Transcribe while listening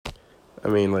I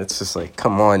mean, it's just like,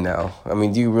 come on now. I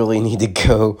mean, do you really need to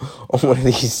go on one of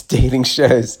these dating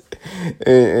shows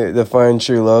to find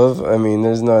true love? I mean,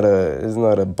 there's not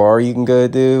a bar you can go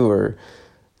to or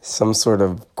some sort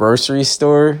of grocery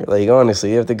store. Like,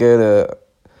 honestly, you have to go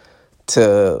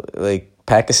to like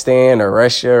Pakistan or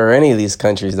Russia or any of these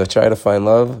countries to try to find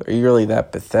love. Are you really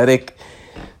that pathetic?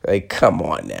 Like, come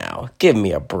on now. Give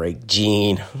me a break,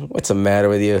 Gene. What's the matter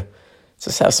with you?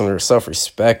 Just have some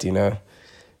self-respect, you know?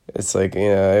 It's like,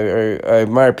 I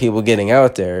admire people getting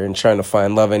out there and trying to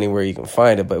find love anywhere you can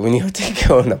find it. But when you have to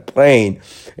go on a plane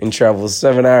and travel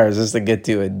 7 hours just to get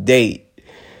to a date,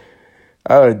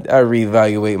 I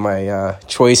reevaluate my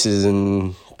choices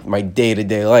in my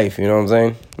day-to-day life. You know what I'm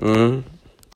saying? Mm-hmm.